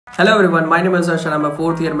Hello everyone, my name is Harsh and I'm a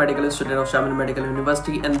fourth year medical student of XIAMEN Medical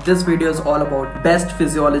University, and this video is all about best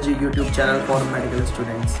physiology YouTube channel for medical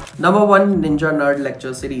students. Number 1, Ninja Nerd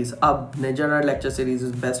lecture series. अब Ninja Nerd lecture series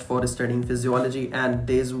is best for studying physiology and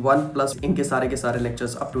days 1 plus इनके सारे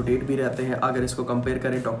lectures up to date भी रहते हैं अगर इसको compare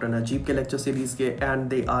करें doctor Najeeb के lecture series के, and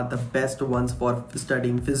they are the best ones for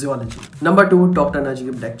studying physiology. Number 2, doctor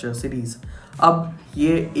Najeeb lecture series. अब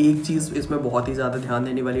ये एक चीज़ इसमें बहुत ही ज़्यादा ध्यान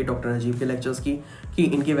देने वाली है डॉक्टर नजीब के लेक्चर्स की कि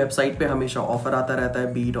इनकी वेबसाइट पे हमेशा ऑफर आता रहता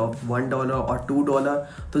है बीट ऑफ $1 और $2.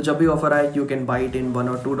 तो जब भी ऑफर आए you can buy it in $1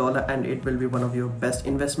 or $2 and it will be one of your best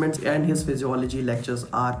investments, and his physiology lectures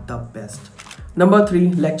are the best. Number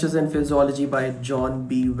 3, lectures in physiology bye John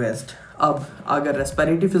B waste. अब अगर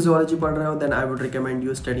respiratory physiology पढ़ रहे हो then I would recommend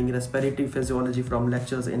you studying respiratory physiology from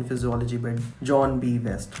lectures in physiology bye John B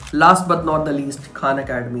waste. Last but not the least, Khan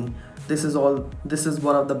academy. This is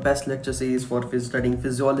one of the best lecture series for studying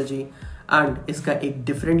physiology, and इसका एक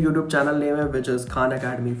different YouTube channel name है which is Khan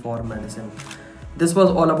Academy for Medicine. This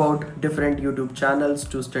was all about different YouTube channels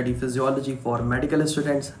to study physiology for medical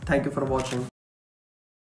students. Thank you for watching.